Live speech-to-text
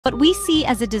What we see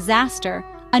as a disaster,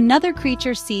 another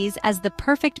creature sees as the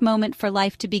perfect moment for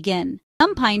life to begin.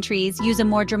 Some pine trees use a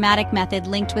more dramatic method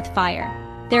linked with fire.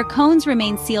 Their cones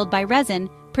remain sealed by resin,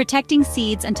 protecting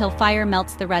seeds until fire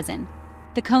melts the resin.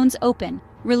 The cones open,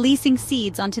 releasing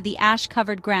seeds onto the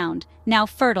ash-covered ground, now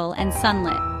fertile and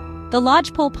sunlit. The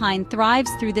lodgepole pine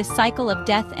thrives through this cycle of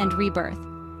death and rebirth.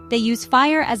 They use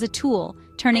fire as a tool,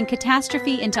 turning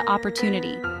catastrophe into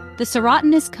opportunity. The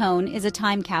serotinous cone is a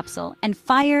time capsule, and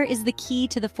fire is the key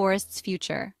to the forest's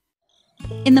future.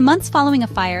 In the months following a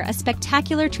fire, a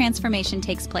spectacular transformation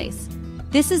takes place.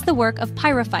 This is the work of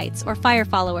pyrophytes, or fire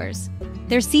followers.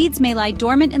 Their seeds may lie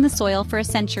dormant in the soil for a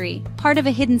century, part of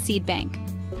a hidden seed bank.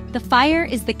 The fire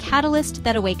is the catalyst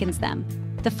that awakens them.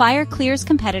 The fire clears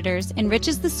competitors,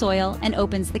 enriches the soil, and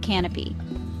opens the canopy.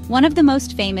 One of the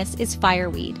most famous is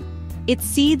fireweed. Its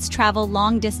seeds travel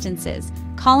long distances,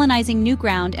 colonizing new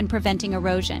ground and preventing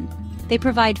erosion. They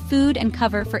provide food and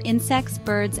cover for insects,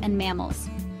 birds, and mammals.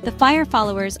 The fire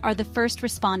followers are the first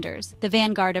responders, the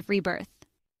vanguard of rebirth.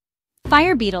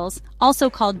 Fire beetles,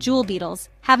 also called jewel beetles,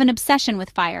 have an obsession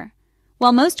with fire.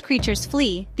 While most creatures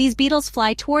flee, these beetles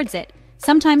fly towards it,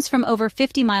 sometimes from over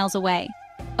 50 miles away.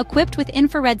 Equipped with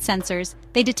infrared sensors,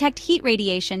 they detect heat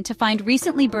radiation to find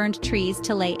recently burned trees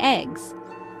to lay eggs.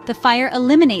 The fire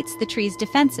eliminates the tree's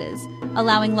defenses,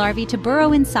 allowing larvae to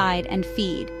burrow inside and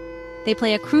feed. They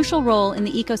play a crucial role in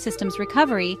the ecosystem's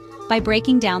recovery by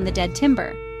breaking down the dead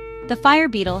timber. The fire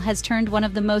beetle has turned one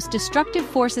of the most destructive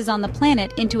forces on the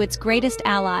planet into its greatest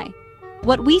ally.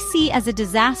 What we see as a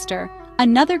disaster,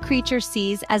 another creature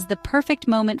sees as the perfect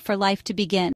moment for life to begin.